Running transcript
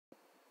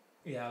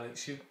Yeah,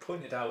 Alex, you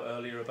pointed out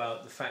earlier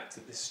about the fact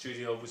that this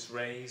studio was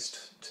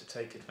raised to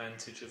take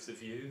advantage of the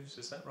views,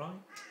 is that right?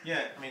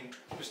 Yeah, I mean,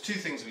 there's two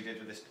things we did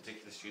with this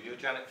particular studio.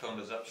 Janet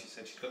phoned us up, she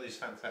said she's got these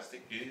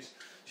fantastic views.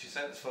 She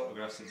sent us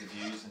photographs of the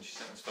views and she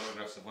sent us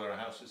photographs of where our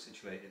house was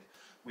situated.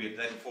 We had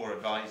therefore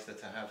advised her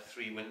to have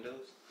 3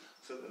 windows,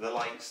 so that the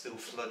light still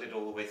flooded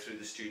all the way through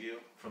the studio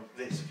from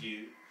this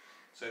view,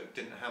 so it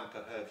didn't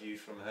hamper her view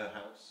from her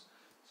house.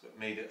 So it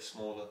made it a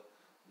smaller,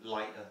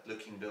 lighter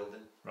looking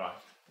building. Right.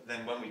 But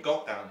then when we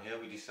got down here,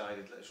 we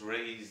decided let's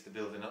raise the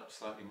building up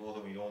slightly more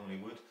than we normally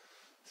would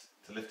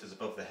to lift us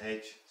above the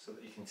hedge so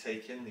that you can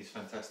take in these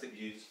fantastic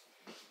views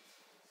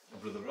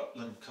of the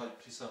Rutland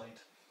countryside.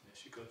 Yeah,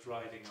 she goes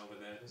riding over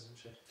there, doesn't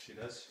she? She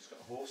does, she's got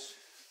a horse.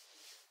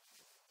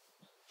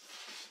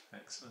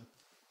 Excellent.